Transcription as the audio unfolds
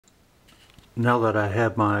Now that I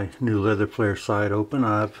have my new leather flare site open,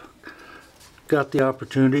 I've got the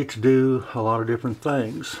opportunity to do a lot of different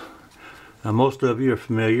things. Now, most of you are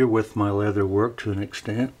familiar with my leather work to an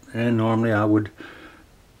extent, and normally I would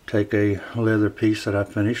take a leather piece that I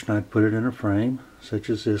finished and I'd put it in a frame, such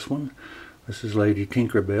as this one. This is Lady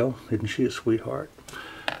Tinkerbell. Isn't she a sweetheart?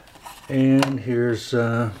 And here's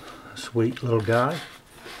a sweet little guy.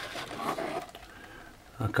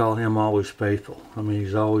 I call him Always Faithful. I mean,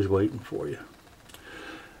 he's always waiting for you.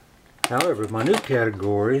 However, my new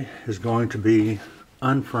category is going to be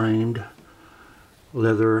unframed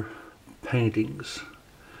leather paintings.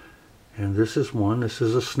 And this is one. This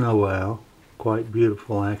is a snow owl. Quite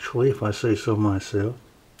beautiful, actually, if I say so myself.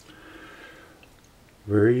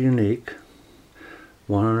 Very unique.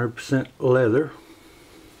 100% leather.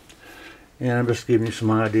 And I'm just giving you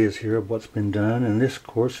some ideas here of what's been done. And this, of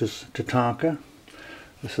course, is Tatanka.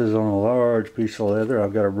 This is on a large piece of leather.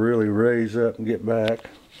 I've got to really raise up and get back,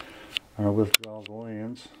 or withdraw the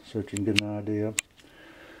lens so that you can get an idea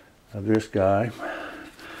of this guy.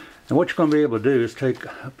 And what you're going to be able to do is take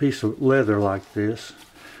a piece of leather like this,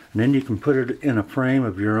 and then you can put it in a frame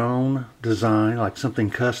of your own design, like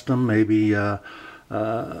something custom, maybe a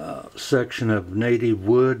section of native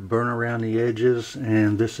wood burn around the edges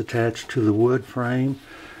and this attached to the wood frame.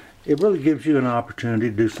 It really gives you an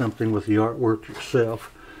opportunity to do something with the artwork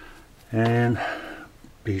yourself. And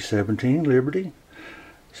B17 Liberty.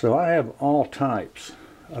 So I have all types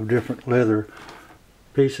of different leather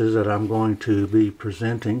pieces that I'm going to be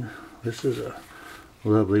presenting. This is a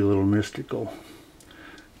lovely little mystical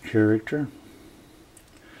character.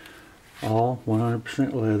 All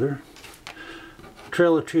 100% leather.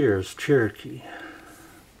 Trail of Tears, Cherokee.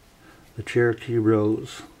 The Cherokee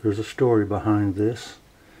Rose. There's a story behind this,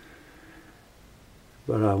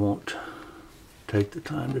 but I won't take the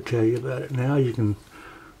time to tell you about it now. You can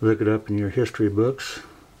look it up in your history books.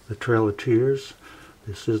 The Trail of Tears.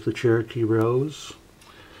 This is the Cherokee Rose.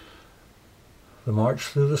 The March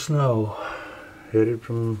Through the Snow, headed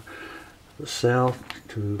from the south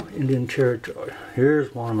to Indian Territory.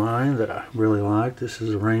 Here's one of mine that I really like. This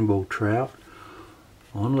is a rainbow trout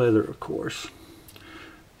on leather, of course.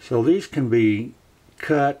 So these can be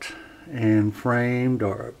cut and framed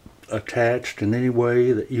or attached in any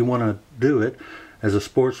way that you want to do it. As a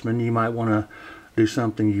sportsman, you might want to do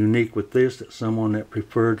something unique with this, that someone that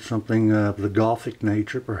preferred something of the Gothic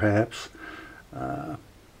nature, perhaps.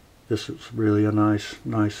 This is really a nice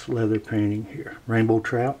leather painting here. Rainbow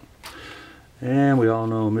trout. And we all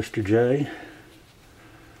know Mr. J.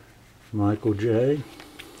 Michael J.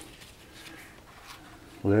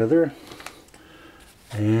 Leather.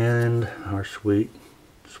 And our sweet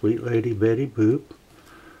lady Betty Boop.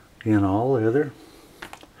 Again, all leather.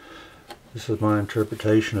 This is my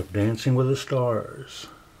interpretation of Dancing with the Stars.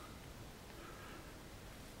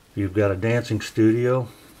 If you've got a dancing studio,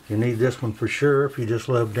 you need this one for sure. If you just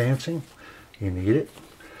love dancing, you need it.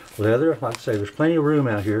 Leather, like I say, there's plenty of room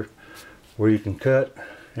out here where you can cut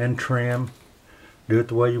and trim, do it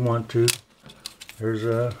the way you want to. There's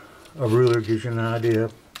a ruler, gives you an idea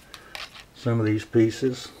of some of these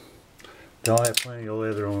pieces. They all have plenty of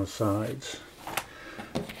leather on the sides.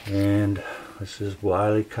 And this is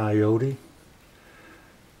Wile E. Coyote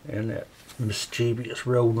and that mischievous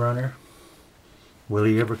Roadrunner. Will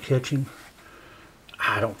he ever catch him?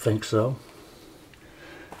 I don't think so.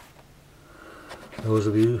 Those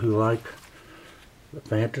of you who like the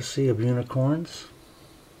fantasy of unicorns.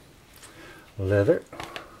 Leather.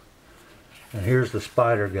 And here's the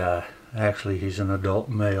spider guy. Actually, he's an adult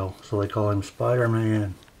male, so they call him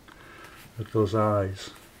Spider-Man. Look at those eyes.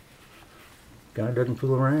 Guy doesn't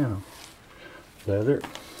fool around. Leather.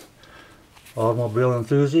 Automobile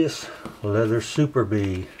enthusiast. Leather Super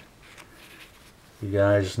Bee. You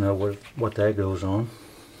guys know what that goes on.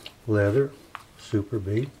 Leather Super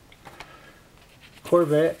Bee.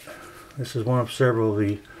 Corvette. This is one of several of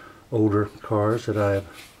the older cars that I have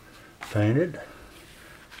painted.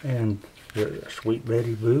 And there's a sweet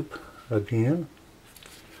Betty Boop again.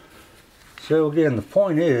 So again, the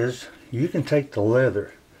point is, you can take the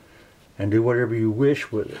leather and do whatever you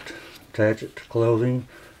wish with it. Attach it to clothing,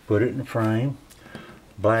 put it in a frame.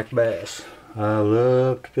 Black bass. I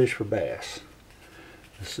love to fish for bass.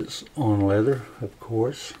 This is on leather, of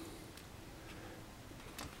course.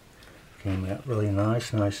 Came out really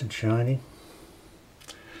nice and shiny.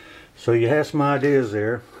 So you have some ideas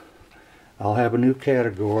there. I'll have a new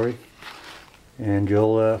category, and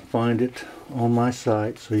you'll find it on my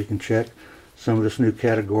site, so you can check some of this new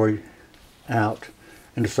category out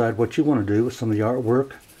and decide what you want to do with some of the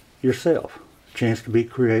artwork yourself. A chance to be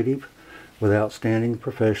creative with outstanding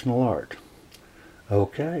professional art.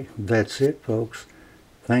 Okay, that's it, folks.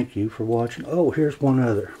 Thank you for watching. Oh, here's one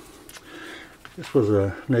other. This was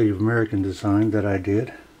a Native American design that I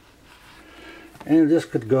did. And this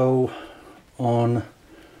could go on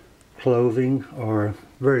clothing or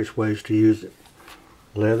various ways to use it.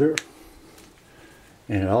 Leather.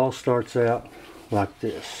 And it all starts out like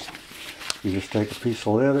this. You just take a piece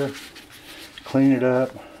of leather, clean it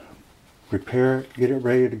up, prepare it, get it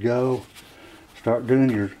ready to go. Start doing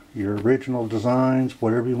your original designs,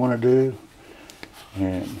 whatever you want to do.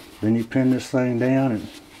 And then you pin this thing down and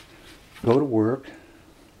go to work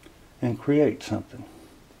and create something.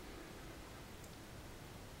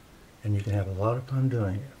 And you can have a lot of fun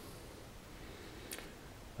doing it.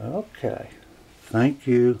 Okay. Thank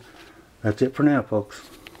you. That's it for now, folks.